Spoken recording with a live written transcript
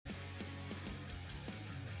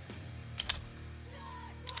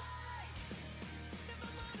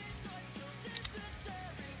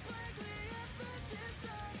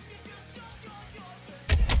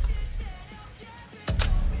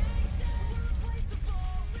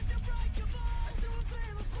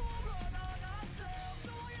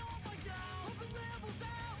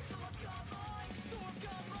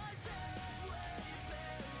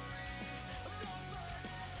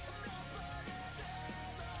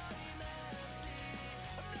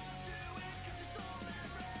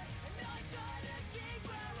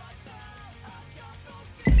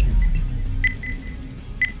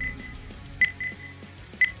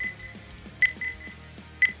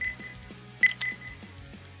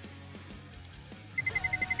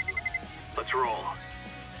Let's roll.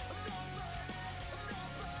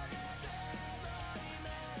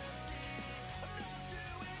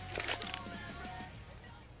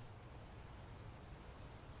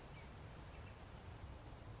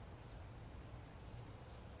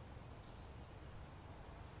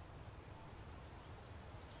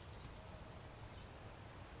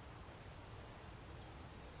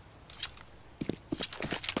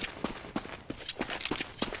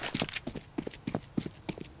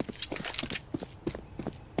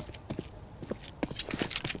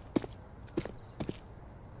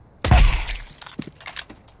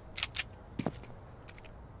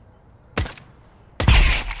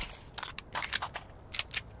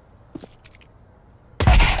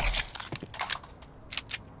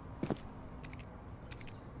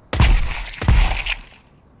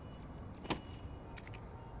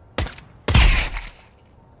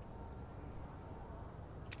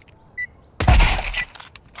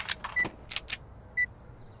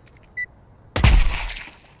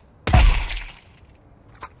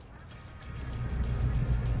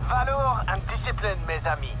 Valeur and discipline, mes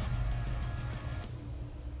amis.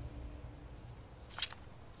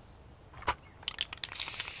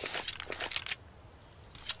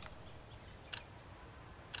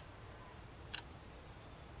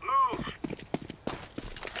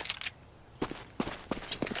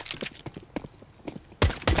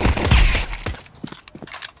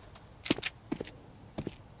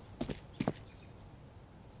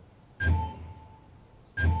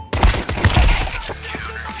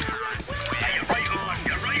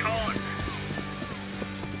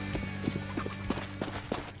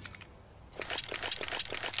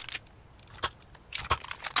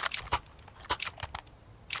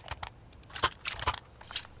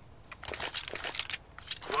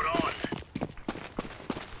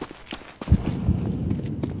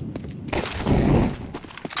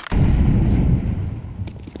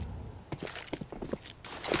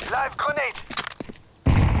 Live grenade!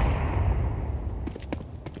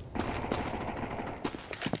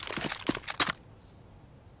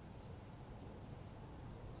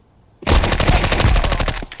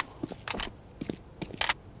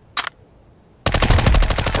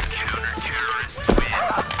 Counter-terrorist win.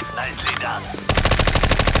 Nicely done.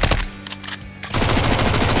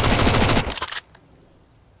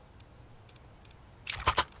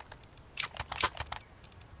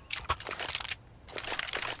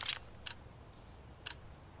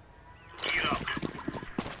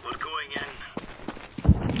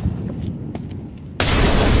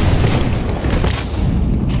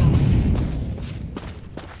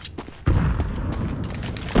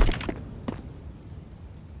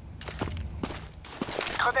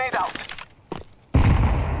 Grenade out.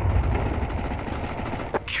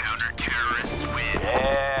 Counter-terrorists win.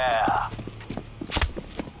 Yeah.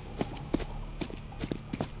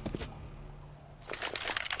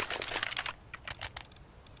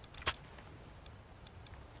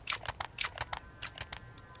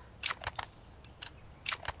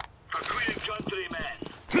 Agreed, countryman.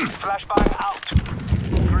 Flashbang out.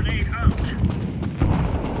 Grenade out.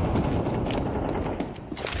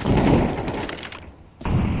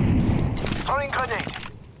 Throwing grenade.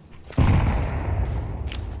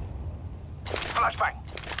 Flashbang.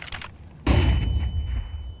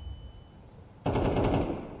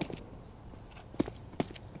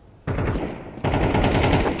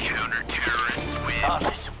 Counter-terrorists win. Ah,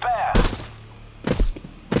 super.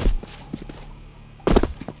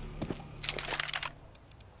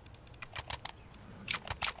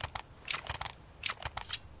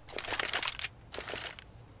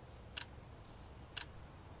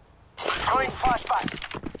 Throwing flashbang.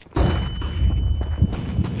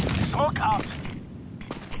 Smoke out.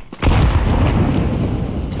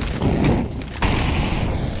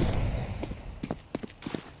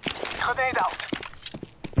 Grenade out.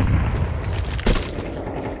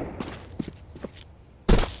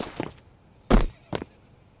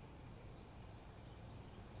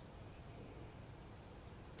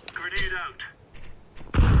 Grenade out.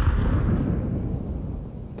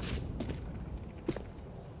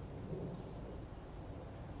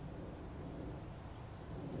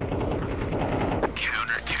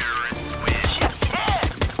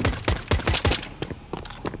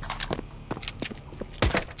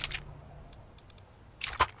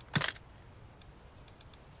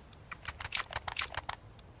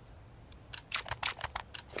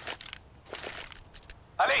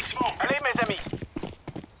 Allez, allez mes amis.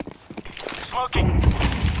 Smoking.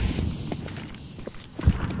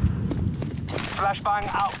 Flashbang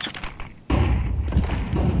out.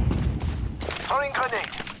 Throwing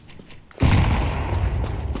grenade.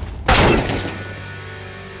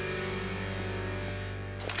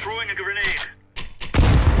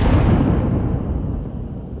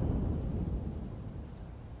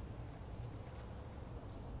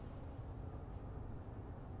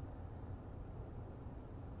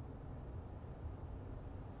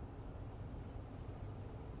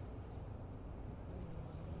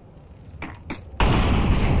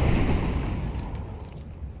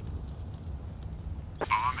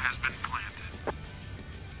 been planted.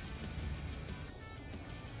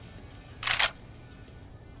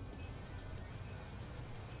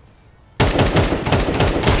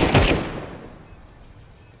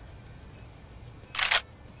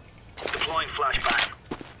 Deploying flashbang.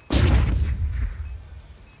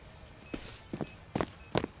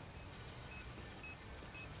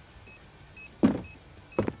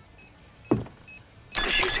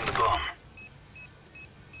 Defusing the bomb.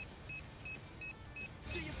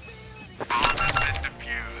 Bomb has been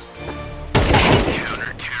defused.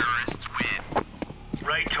 Counter-terrorists win.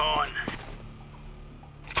 Right on.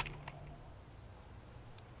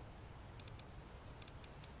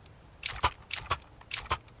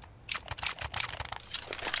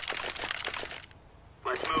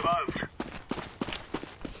 Let's move out.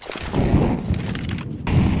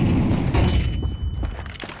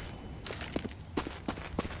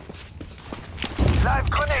 Live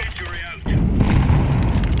grenade. Injury out.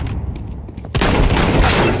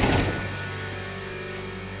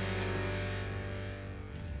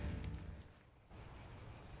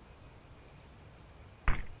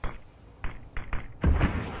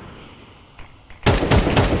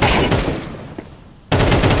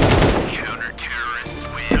 Counter-terrorists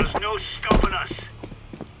win. There's no stopping us.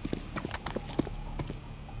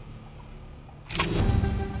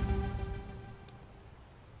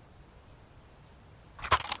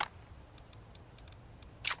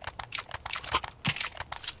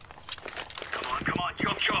 Come on,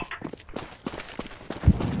 chop chop.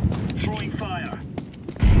 Throwing fire.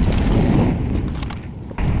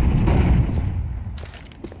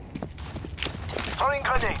 Throwing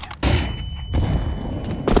grenade.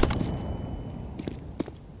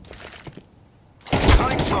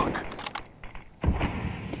 Throwing smoke.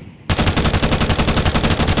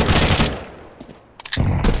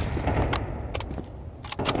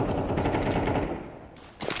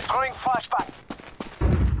 Throwing flashbang.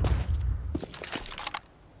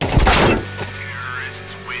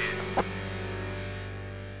 Terrorists win.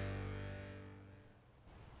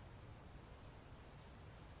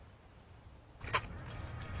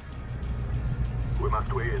 We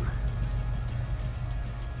must win.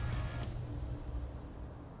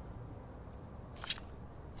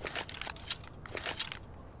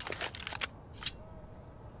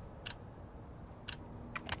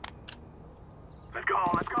 Let's go,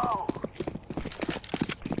 let's go.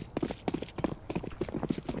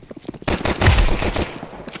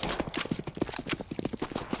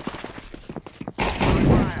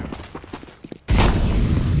 Fire.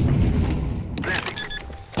 Planting.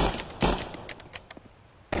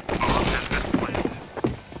 Bomb has been planted.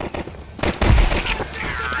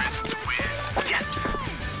 Terrorists win. Yes.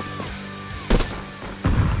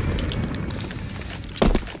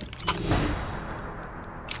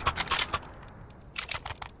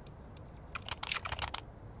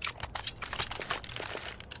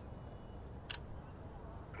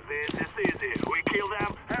 This is easy. We kill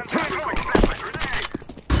them and then we quick flashbang grenade.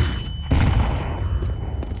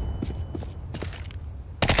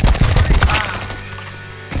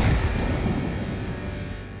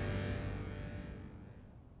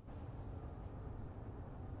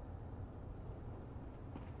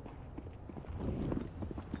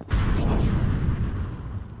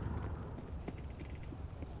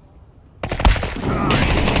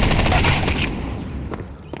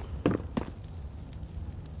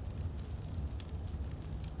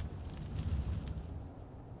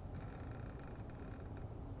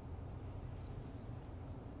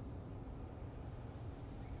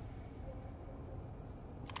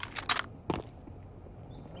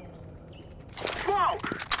 Smoke!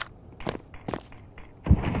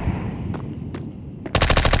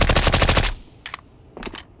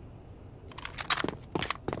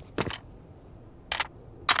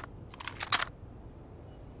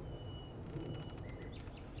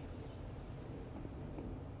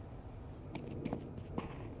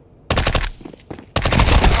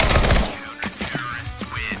 Counter-terrorists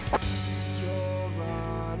win. You're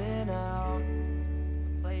running out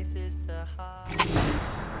places to hide.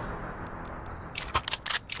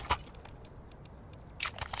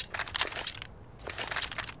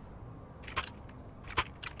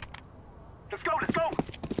 Let's go, let's go!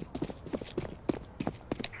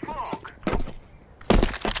 Smoke!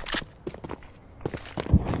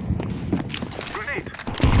 Grenade!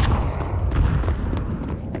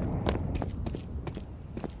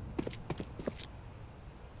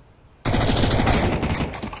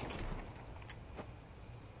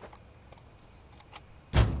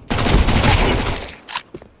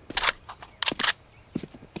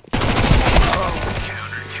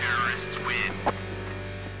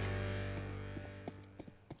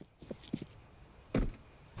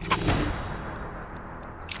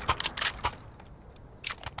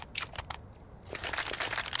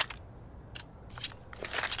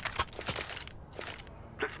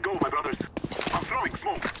 go, my brothers. I'm throwing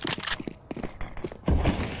smoke.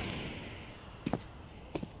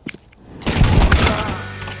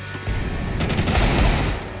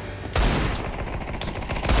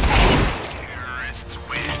 Terrorists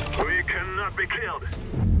win. We cannot be killed.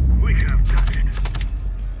 We have